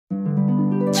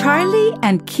Charlie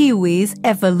and Kiwi's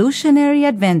Evolutionary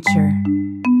Adventure.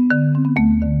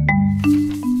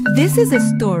 This is a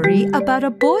story about a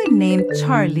boy named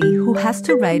Charlie who has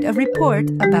to write a report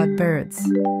about birds.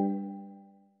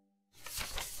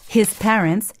 His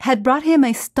parents had brought him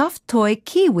a stuffed toy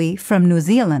kiwi from New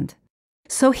Zealand,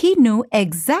 so he knew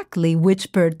exactly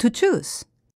which bird to choose.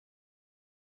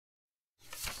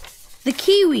 The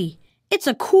kiwi. It's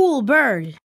a cool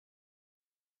bird.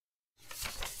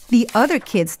 The other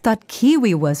kids thought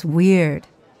kiwi was weird.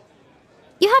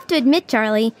 You have to admit,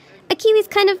 Charlie, a kiwi's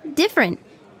kind of different.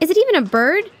 Is it even a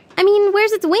bird? I mean,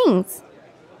 where's its wings?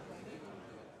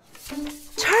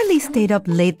 Charlie stayed up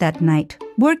late that night,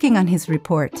 working on his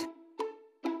report.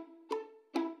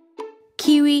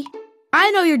 Kiwi, I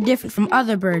know you're different from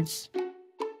other birds.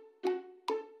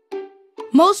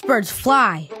 Most birds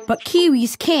fly, but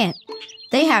kiwis can't.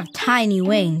 They have tiny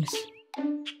wings.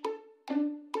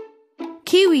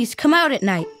 Kiwis come out at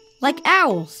night, like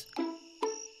owls.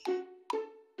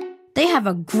 They have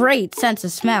a great sense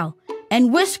of smell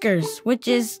and whiskers, which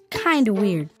is kind of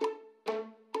weird.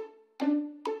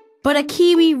 But a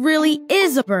kiwi really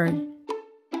is a bird.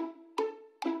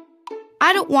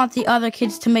 I don't want the other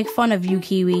kids to make fun of you,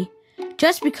 Kiwi,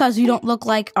 just because you don't look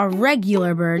like a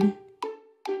regular bird.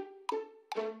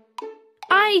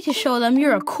 I need to show them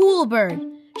you're a cool bird.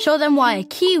 Show them why a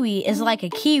kiwi is like a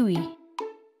kiwi.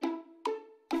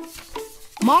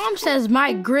 Mom says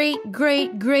my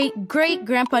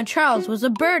great-great-great-great-grandpa Charles was a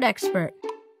bird expert.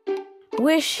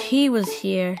 Wish he was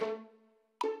here.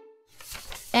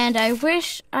 And I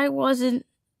wish I wasn't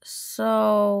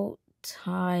so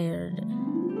tired.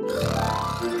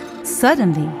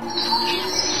 Suddenly,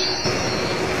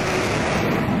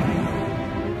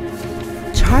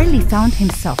 Charlie found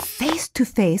himself face to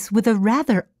face with a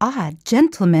rather odd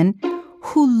gentleman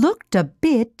who looked a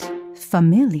bit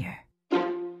familiar.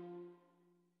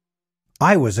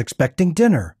 I was expecting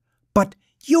dinner, but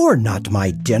you're not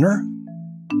my dinner.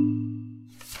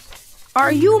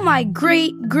 Are you my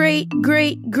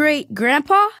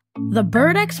great-great-great-great-grandpa, the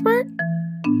bird expert?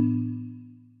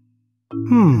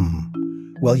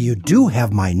 Well, you do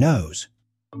have my nose.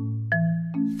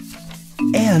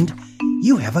 And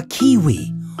you have a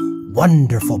kiwi.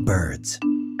 Wonderful birds.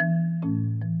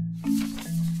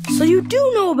 So you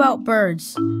do know about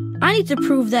birds. I need to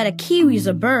prove that a kiwi's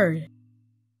a bird.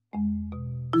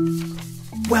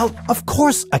 Well, of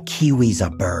course a kiwi's a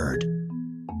bird.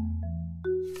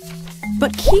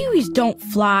 But kiwis don't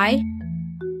fly.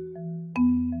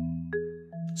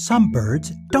 Some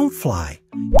birds don't fly.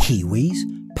 Kiwis,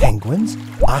 penguins,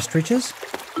 ostriches.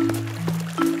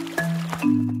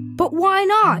 But why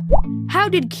not? How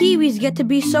did kiwis get to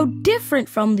be so different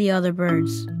from the other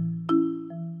birds?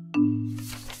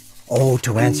 Oh,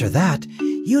 to answer that,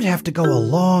 you'd have to go a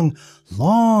long,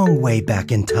 long way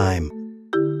back in time.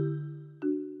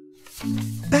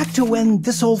 Back to when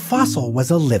this old fossil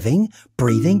was a living,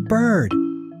 breathing bird.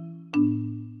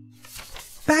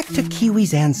 Back to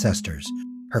Kiwi's ancestors,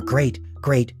 her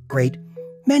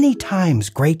many times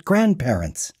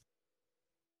great-grandparents.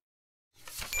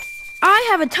 I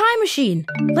have a time machine.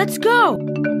 Let's go.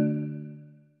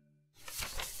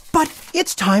 But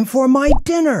it's time for my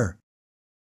dinner.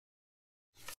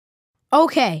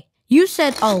 Okay, you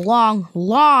said a long,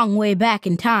 long way back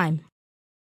in time.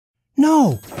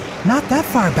 No, not that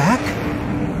far back.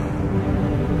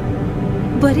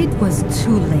 But it was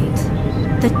too late.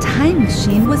 The time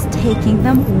machine was taking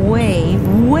them way,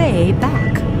 way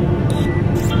back.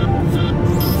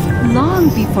 Long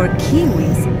before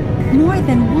kiwis, more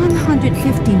than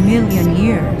 150 million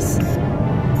years.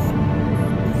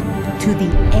 To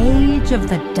the age of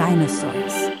the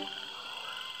dinosaurs.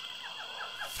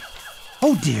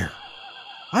 Oh dear,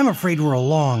 I'm afraid we're a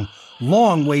long,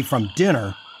 long way from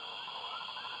dinner.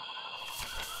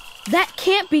 That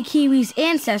can't be Kiwi's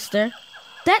ancestor.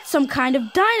 That's some kind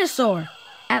of dinosaur.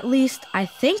 At least, I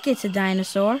think it's a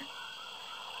dinosaur.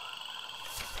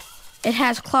 It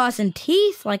has claws and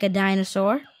teeth like a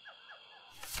dinosaur.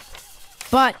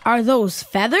 But are those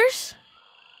feathers?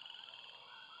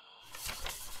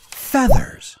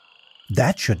 Feathers.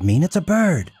 That should mean it's a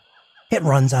bird. It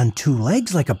runs on two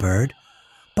legs like a bird,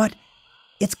 but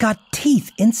it's got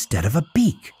teeth instead of a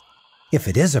beak. If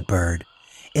it is a bird,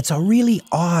 it's a really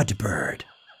odd bird.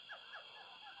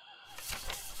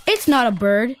 It's not a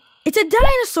bird. It's a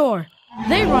dinosaur.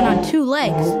 They run on two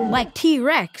legs, like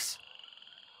T-Rex.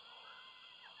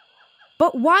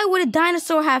 But why would a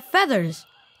dinosaur have feathers?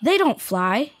 They don't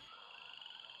fly.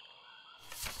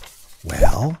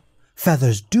 Well,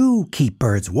 feathers do keep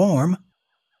birds warm.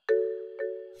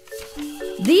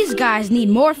 These guys need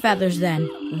more feathers then.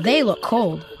 They look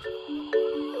cold.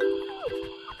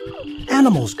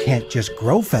 Animals can't just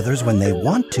grow feathers when they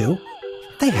want to.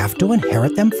 They have to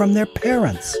inherit them from their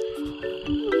parents.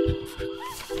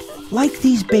 Like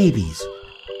these babies,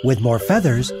 with more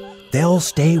feathers, they'll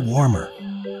stay warmer.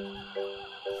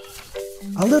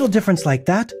 A little difference like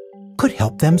that could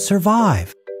help them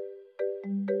survive.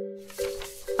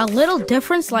 A little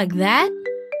difference like that?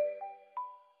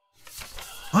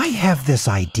 I have this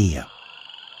idea.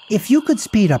 If you could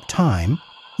speed up time,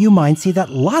 you might see that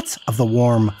lots of the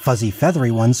warm, fuzzy,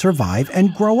 feathery ones survive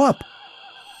and grow up.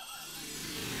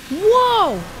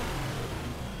 Whoa!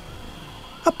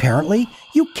 Apparently,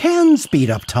 you can speed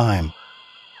up time.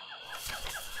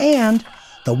 And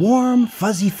the warm,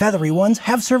 fuzzy, feathery ones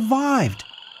have survived.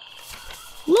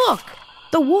 Look!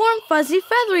 The warm, fuzzy,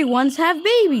 feathery ones have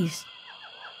babies.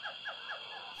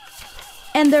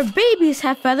 And their babies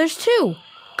have feathers too.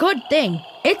 Good thing,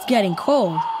 it's getting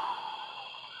cold.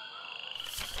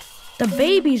 The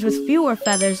babies with fewer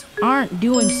feathers aren't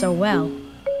doing so well.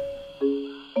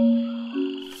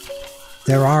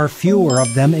 There are fewer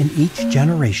of them in each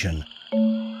generation.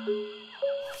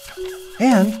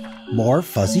 And more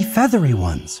fuzzy, feathery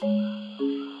ones.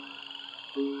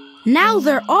 Now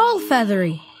they're all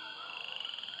feathery.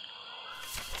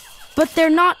 But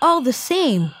they're not all the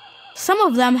same. Some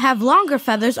of them have longer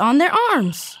feathers on their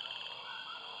arms.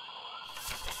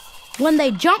 When they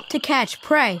jump to catch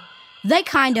prey, they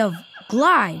kind of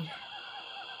glide.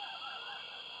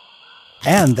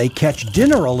 And they catch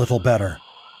dinner a little better.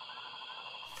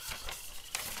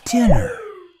 Dinner.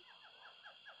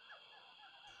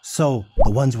 So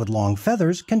the ones with long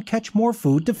feathers can catch more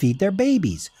food to feed their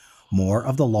babies. More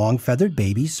of the long-feathered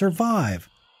babies survive.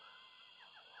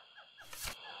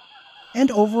 And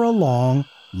over a long,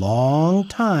 long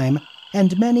time,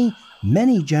 and many,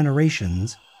 many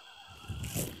generations,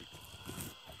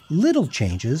 little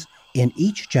changes in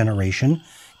each generation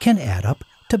can add up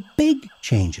to big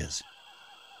changes.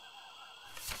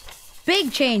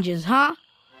 Big changes, huh?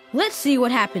 Let's see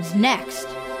what happens next.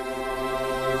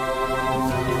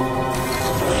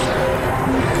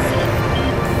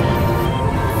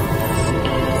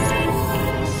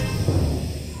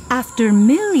 After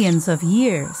millions of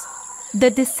years, the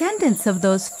descendants of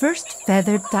those first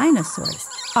feathered dinosaurs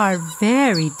are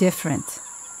very different.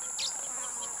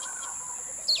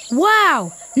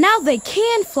 Wow! Now they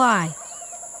can fly!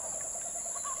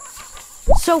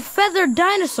 So feathered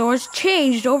dinosaurs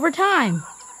changed over time.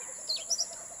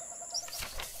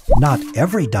 Not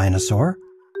every dinosaur.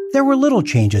 There were little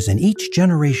changes in each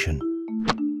generation.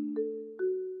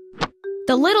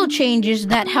 The little changes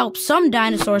that helped some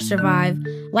dinosaurs survive,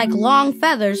 like long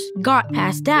feathers, got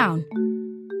passed down.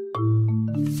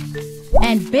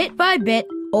 And bit by bit,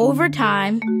 over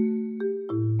time,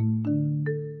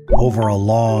 over a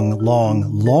long, long,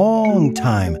 long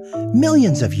time,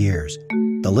 millions of years,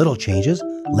 the little changes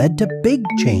led to big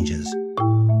changes.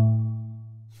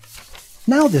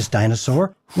 Now this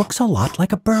dinosaur looks a lot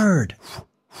like a bird.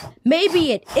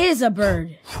 Maybe it is a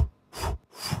bird.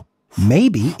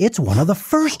 Maybe it's one of the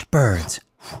first birds.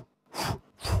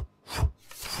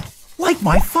 Like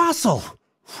my fossil.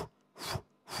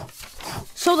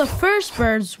 So the first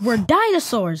birds were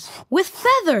dinosaurs with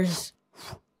feathers.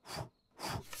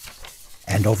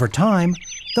 And over time,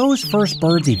 those first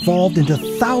birds evolved into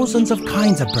thousands of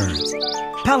kinds of birds.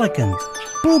 Pelicans,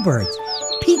 bluebirds,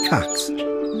 peacocks.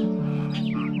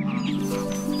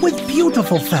 With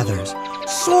beautiful feathers,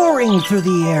 soaring through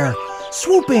the air,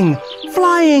 swooping,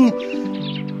 flying.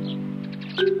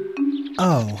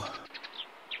 Oh.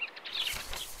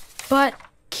 But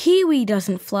Kiwi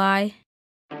doesn't fly.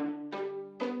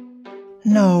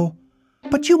 No,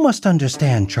 but you must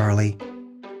understand, Charlie.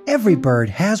 Every bird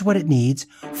has what it needs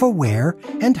for where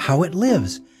and how it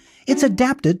lives. It's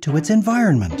adapted to its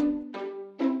environment.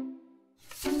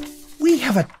 We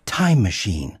have a time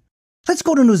machine. Let's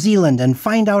go to New Zealand and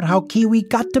find out how Kiwi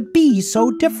got to be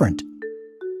so different.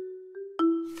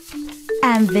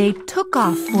 And they took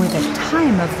off for the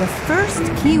time of the first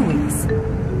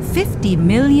Kiwis, 50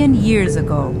 million years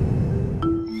ago.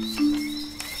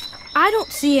 I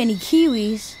don't see any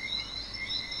Kiwis.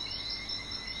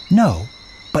 No,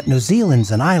 but New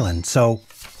Zealand's an island, so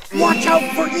watch out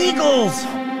for eagles!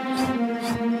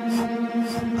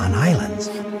 On islands,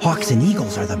 hawks and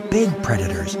eagles are the big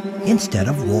predators instead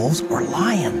of wolves or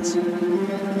lions.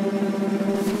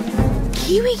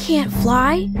 Kiwi can't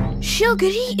fly. She'll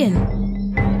get eaten.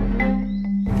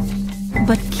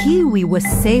 But Kiwi was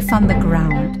safe on the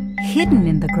ground, hidden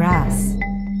in the grass.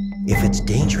 If it's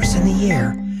dangerous in the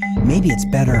air, maybe it's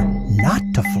better not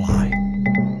to fly.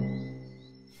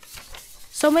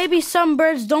 So maybe some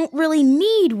birds don't really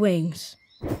need wings.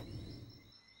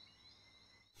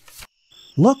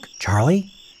 Look,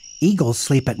 Charlie, eagles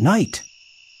sleep at night.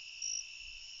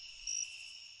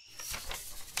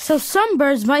 So some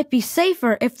birds might be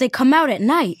safer if they come out at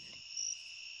night.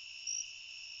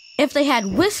 If they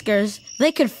had whiskers,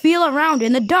 they could feel around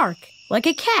in the dark, like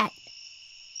a cat.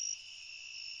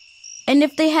 And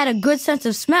if they had a good sense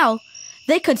of smell,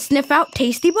 they could sniff out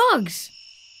tasty bugs.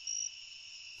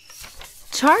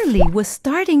 Charlie was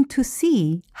starting to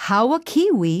see how a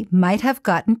kiwi might have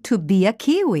gotten to be a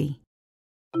kiwi.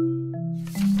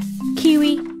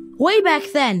 Kiwi, way back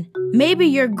then, maybe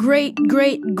your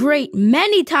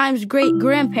many times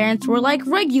great-grandparents were like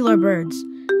regular birds.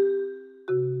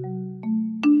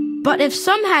 But if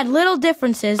some had little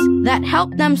differences that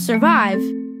helped them survive,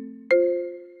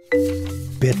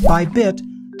 Bit by bit,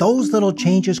 those little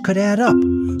changes could add up.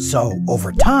 So,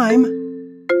 over time,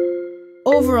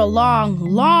 over a long,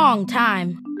 long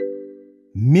time,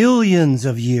 millions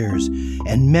of years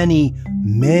and many,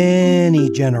 many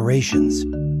generations,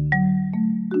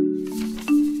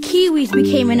 kiwis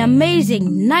became an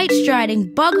amazing,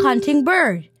 night-striding, bug-hunting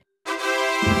bird.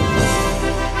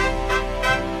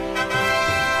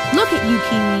 Look at you,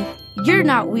 Kiwi. You're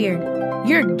not weird.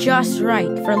 You're just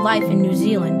right for life in New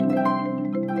Zealand.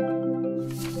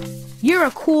 You're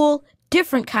a cool,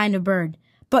 different kind of bird,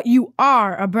 but you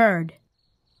are a bird.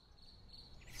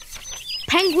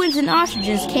 Penguins and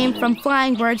ostriches came from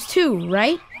flying birds too,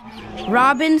 right?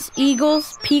 Robins,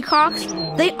 eagles, peacocks,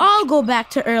 they all go back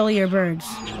to earlier birds.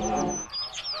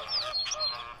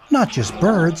 not just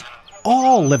birds,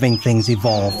 all living things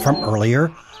evolved from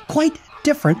earlier, quite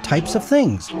different types of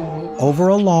things over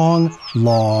a long,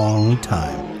 long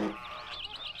time.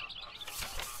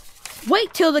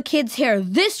 Wait till the kids hear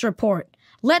this report.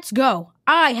 Let's go.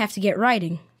 I have to get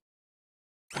writing.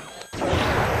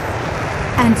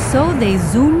 And so they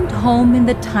zoomed home in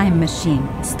the time machine,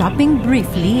 stopping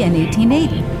briefly in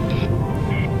 1880.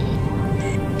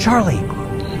 Charlie,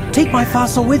 take my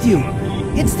fossil with you.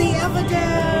 It's the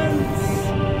evidence!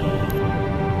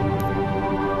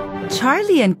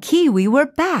 Charlie and Kiwi were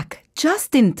back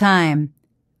just in time.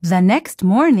 The next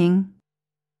morning...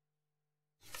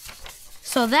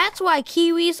 So that's why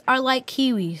kiwis are like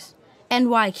kiwis, and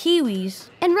why kiwis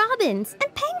And robins.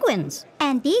 And penguins.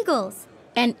 And eagles.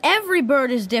 and every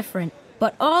bird is different,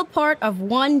 but all part of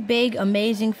one big,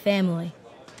 amazing family.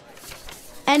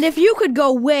 And if you could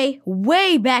go way,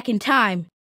 way back in time,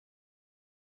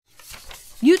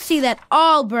 you'd see that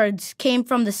all birds came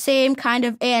from the same kind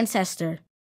of ancestor.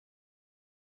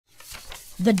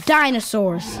 The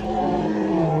dinosaurs.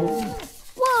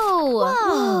 Whoa!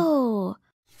 Whoa!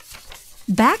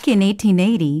 Back in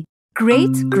 1880,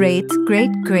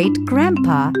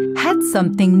 great-great-great-great-grandpa had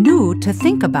something new to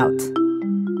think about.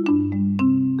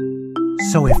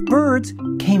 So if birds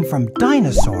came from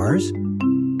dinosaurs,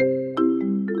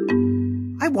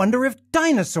 I wonder if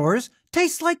dinosaurs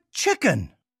taste like chicken.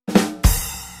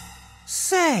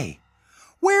 Say,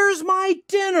 where's my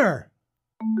dinner?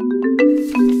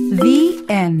 The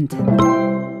end.